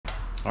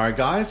All right,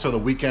 guys, so the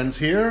weekend's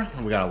here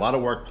and we got a lot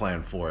of work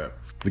planned for it.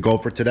 The goal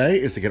for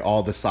today is to get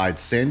all the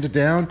sides sanded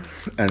down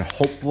and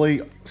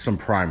hopefully some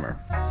primer.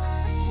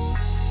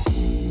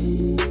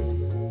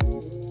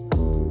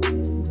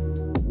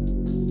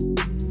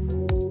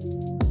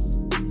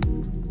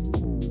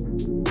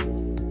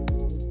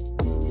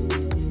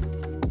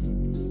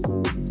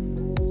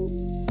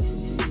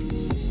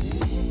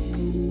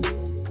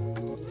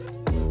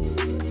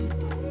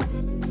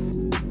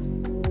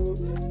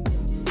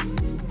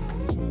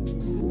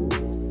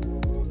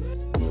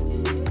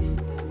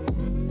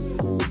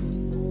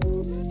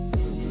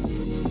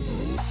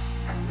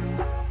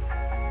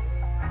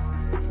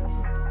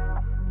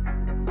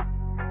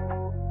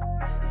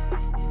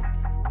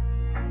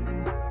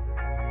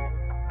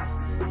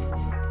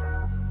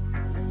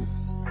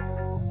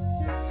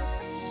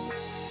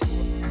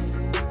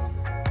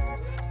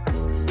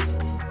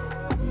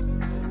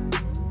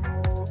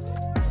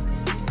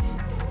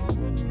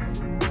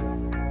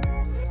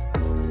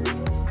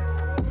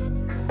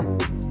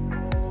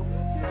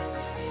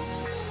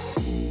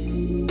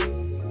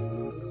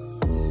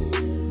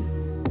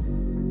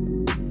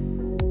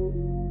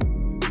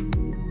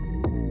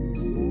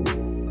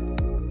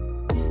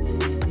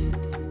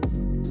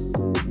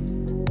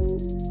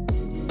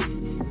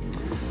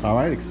 All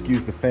right,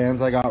 excuse the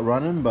fans I got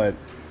running, but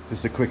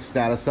just a quick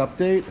status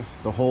update.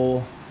 The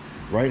whole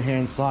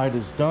right-hand side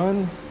is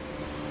done.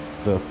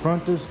 The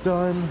front is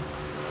done.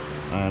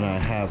 And I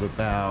have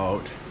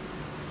about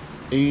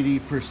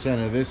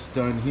 80% of this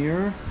done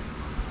here.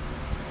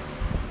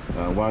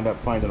 I wound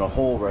up finding a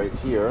hole right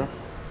here.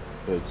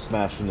 It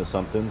smashed into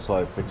something, so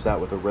I fixed that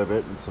with a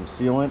rivet and some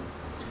sealant.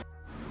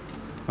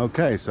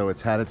 Okay, so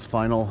it's had its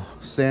final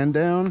sand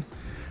down.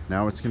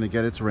 Now it's gonna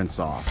get its rinse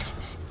off.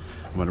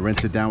 I'm gonna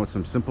rinse it down with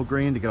some simple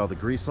green to get all the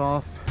grease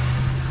off.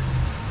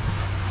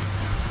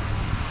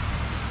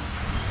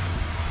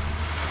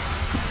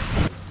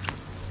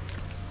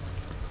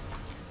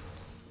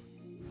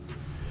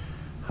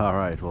 All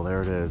right, well there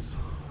it is.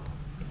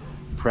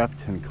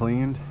 Prepped and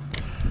cleaned.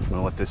 I'm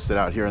gonna let this sit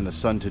out here in the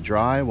sun to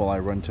dry while I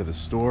run to the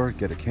store,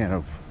 get a can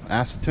of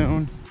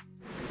acetone.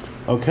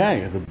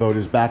 Okay, the boat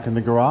is back in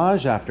the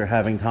garage after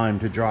having time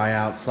to dry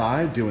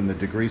outside, doing the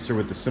degreaser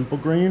with the simple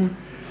green.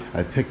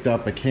 I picked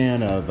up a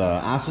can of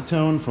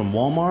acetone from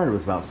Walmart. It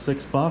was about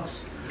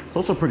 $6. It's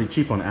also pretty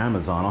cheap on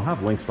Amazon. I'll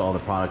have links to all the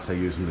products I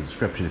use in the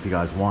description if you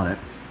guys want it.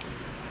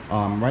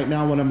 Right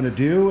now what I'm gonna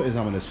do is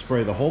I'm gonna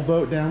spray the whole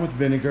boat down with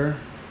vinegar.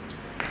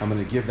 I'm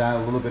gonna give that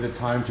a little bit of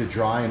time to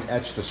dry and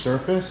etch the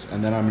surface,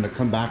 and then I'm gonna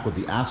come back with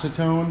the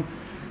acetone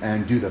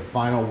and do the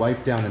final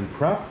wipe down and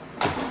prep.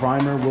 The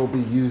primer we'll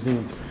be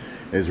using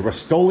is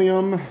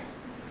RUSTOLEUM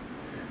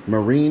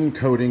Marine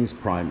Coatings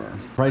Primer.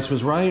 Price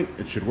was right.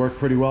 It should work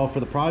pretty well for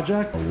the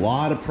project. A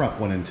lot of prep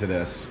went into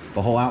this.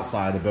 The whole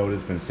outside of the boat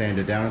has been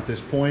sanded down at this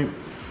point.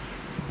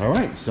 All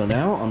right, so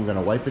now I'm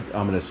gonna wipe it.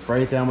 I'm gonna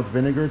spray it down with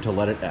vinegar to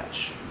let it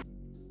etch.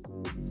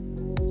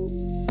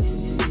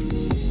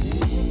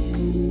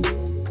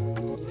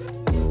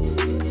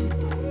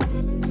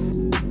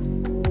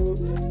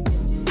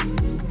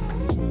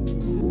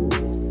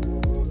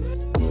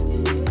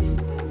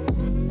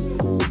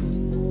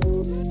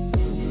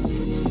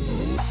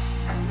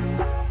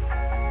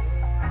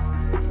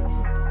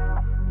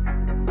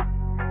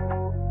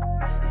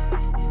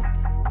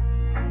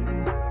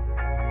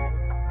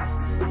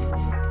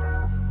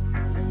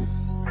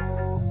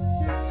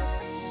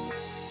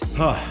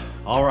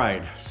 All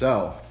right,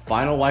 so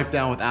final wipe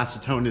down with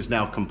acetone is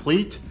now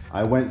complete.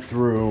 I went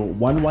through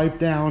one wipe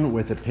down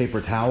with the paper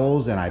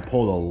towels and I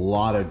pulled a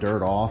lot of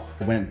dirt off.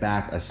 I went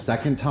back a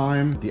second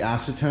time, the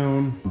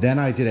acetone. Then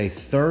I did a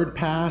third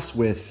pass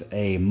with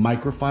a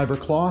microfiber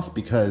cloth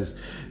because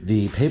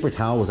the paper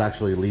towel was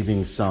actually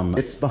leaving some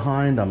bits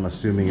behind. I'm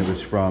assuming it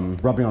was from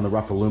rubbing on the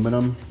rough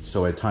aluminum.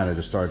 So it kind of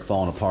just started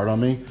falling apart on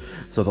me.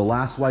 So the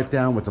last wipe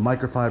down with the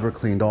microfiber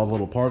cleaned all the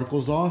little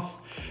particles off.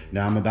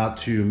 Now I'm about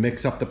to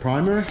mix up the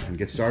primer and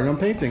get started on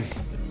painting.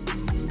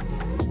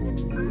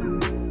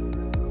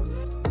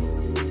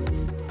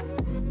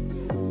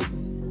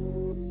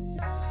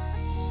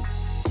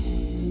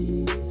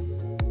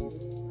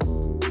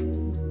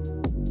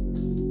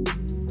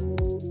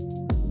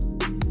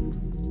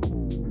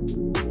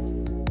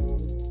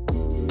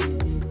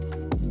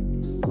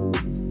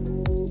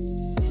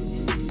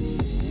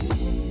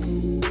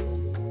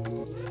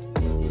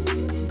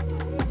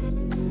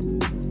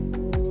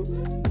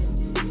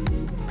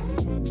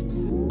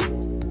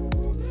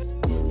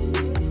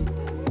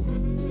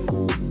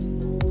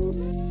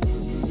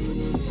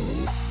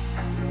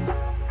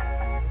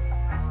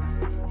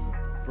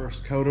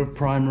 First coat of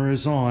primer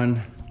is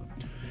on.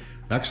 It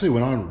actually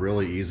went on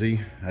really easy.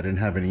 I didn't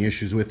have any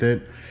issues with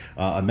it.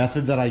 A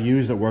method that I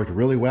used that worked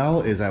really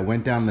well is I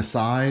went down the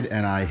side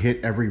and I hit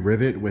every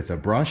rivet with a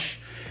brush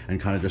and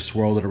kind of just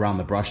swirled it around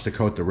the brush to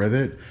coat the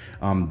rivet.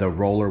 The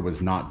roller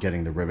was not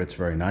getting the rivets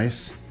very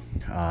nice.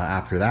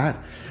 After that,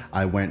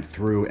 I went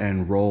through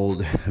and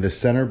rolled the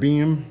center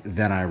beam,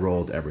 then I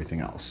rolled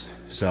everything else.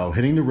 So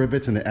hitting the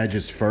rivets and the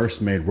edges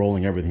first made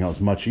rolling everything else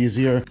much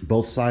easier.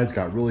 Both sides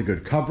got really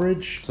good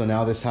coverage. So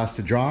now this has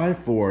to dry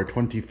for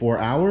 24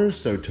 hours.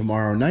 So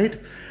tomorrow night,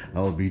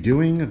 I'll be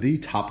doing the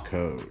top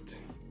coat.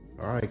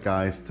 All right,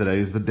 guys,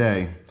 today's the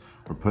day.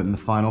 We're putting the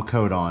final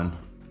coat on.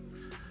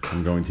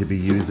 I'm going to be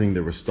using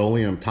the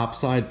RUSTOLEUM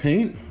Topside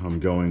paint. I'm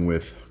going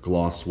with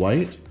gloss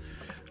white.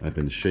 I've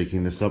been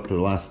shaking this up for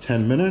the last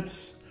 10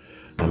 minutes.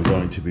 I'm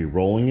going to be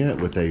rolling it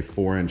with a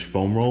 4-inch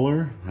foam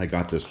roller. I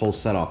got this whole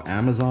set off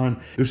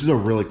Amazon. This is a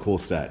really cool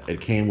set.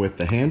 It came with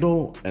the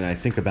handle and I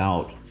think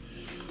about,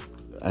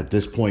 at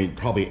this point,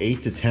 probably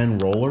 8 to 10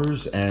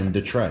 rollers and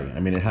the tray. I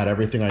mean, it had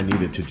everything I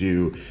needed to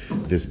do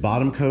this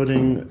bottom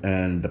coating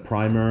and the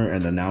primer,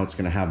 and then now it's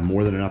gonna have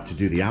more than enough to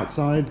do the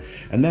outside.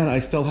 And then I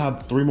still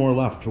have 3 more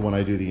left for when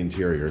I do the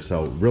interior.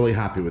 So really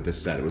happy with this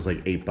set. It was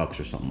like $8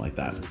 or something like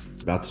that.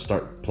 About to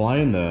start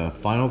applying the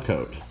final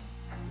coat.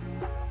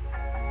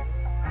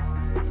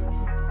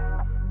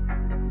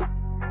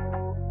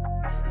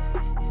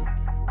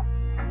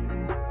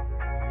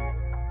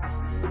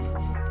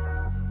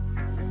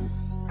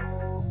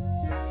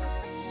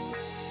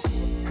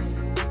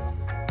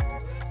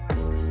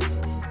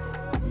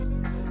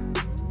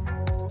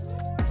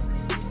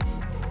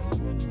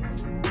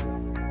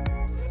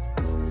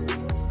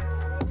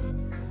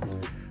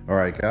 All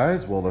right,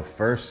 guys, well, the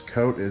first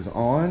coat is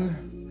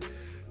on.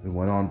 It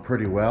went on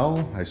pretty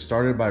well. I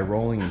started by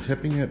rolling and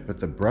tipping it, but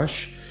the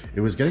brush,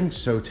 it was getting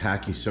so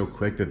tacky so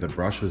quick that the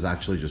brush was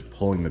actually just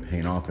pulling the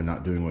paint off and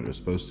not doing what it was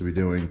supposed to be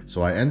doing.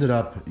 So I ended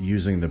up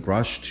using the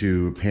brush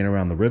to paint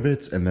around the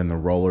rivets and then the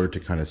roller to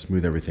kind of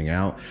smooth everything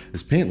out.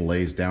 This paint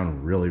lays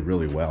down really,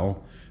 really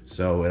well.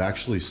 So it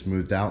actually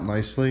smoothed out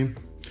nicely.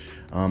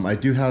 I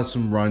do have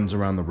some runs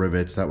around the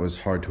rivets that was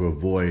hard to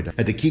avoid. I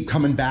had to keep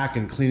coming back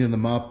and cleaning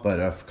them up, but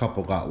a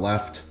couple got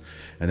left.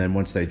 And then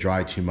once they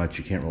dry too much,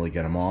 you can't really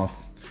get them off.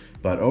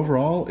 But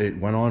overall, it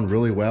went on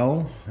really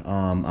well.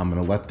 I'm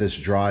gonna let this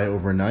dry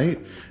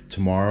overnight.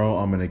 Tomorrow,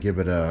 I'm gonna give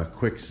it a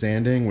quick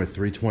sanding with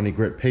 320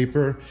 grit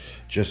paper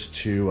just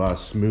to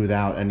smooth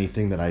out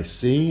anything that I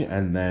see.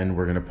 And then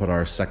we're gonna put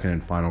our second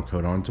and final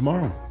coat on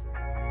tomorrow.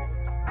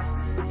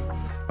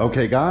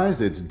 Okay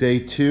guys, it's day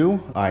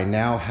 2. I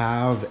now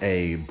have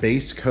a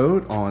base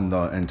coat on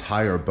the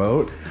entire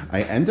boat.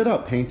 I ended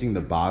up painting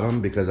the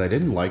bottom because I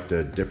didn't like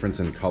the difference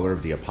in color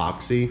of the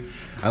epoxy.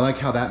 I like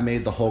how that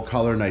made the whole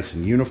color nice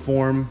and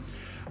uniform.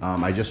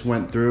 I just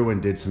went through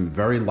and did some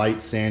very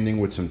light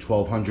sanding with some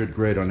 1200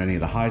 grit on any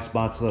of the high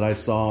spots that I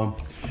saw.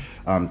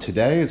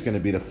 Today is gonna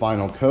be the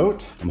final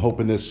coat. I'm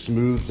hoping this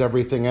smooths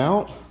everything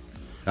out.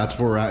 That's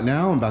where we're at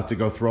now. I'm about to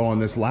go throw on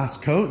this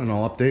last coat and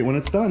I'll update when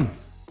it's done.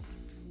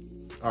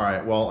 All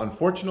right, well,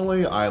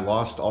 unfortunately, I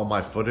lost all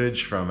my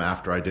footage from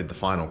after I did the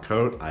final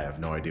coat. I have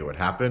no idea what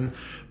happened,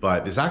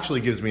 but this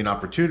actually gives me an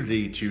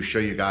opportunity to show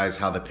you guys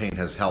how the paint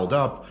has held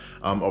up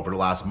over the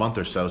last month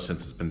or so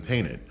since it's been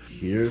painted.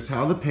 Here's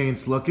how the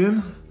paint's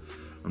looking.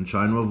 I'm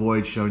trying to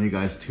avoid showing you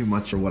guys too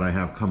much of what I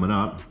have coming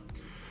up,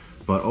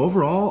 but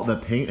overall, the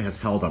paint has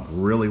held up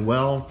really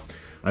well.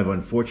 I've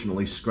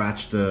unfortunately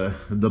scratched the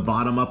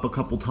bottom up a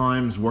couple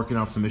times, working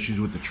out some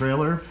issues with the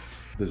trailer.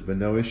 There's been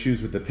no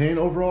issues with the paint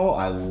overall.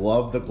 I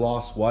love the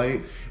gloss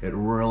white. It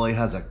really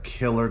has a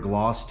killer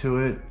gloss to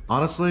it.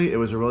 Honestly, it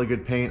was a really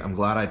good paint. I'm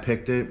glad I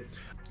picked it.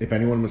 If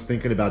anyone was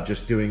thinking about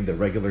just doing the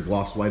regular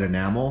gloss white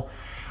enamel,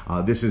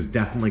 this is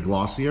definitely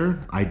glossier.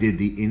 I did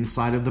the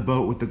inside of the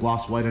boat with the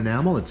gloss white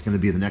enamel. It's gonna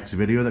be the next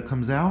video that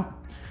comes out.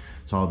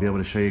 So I'll be able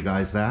to show you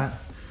guys that.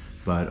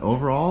 But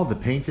overall, the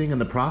painting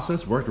and the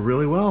process worked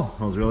really well.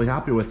 I was really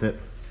happy with it.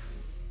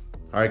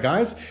 All right,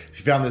 guys, if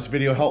you found this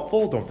video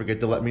helpful, don't forget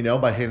to let me know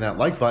by hitting that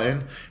like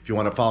button. If you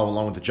want to follow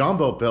along with the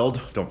jonboat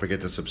build, don't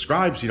forget to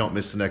subscribe so you don't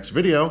miss the next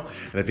video.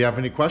 And if you have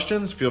any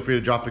questions, feel free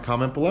to drop a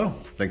comment below.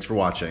 Thanks for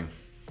watching.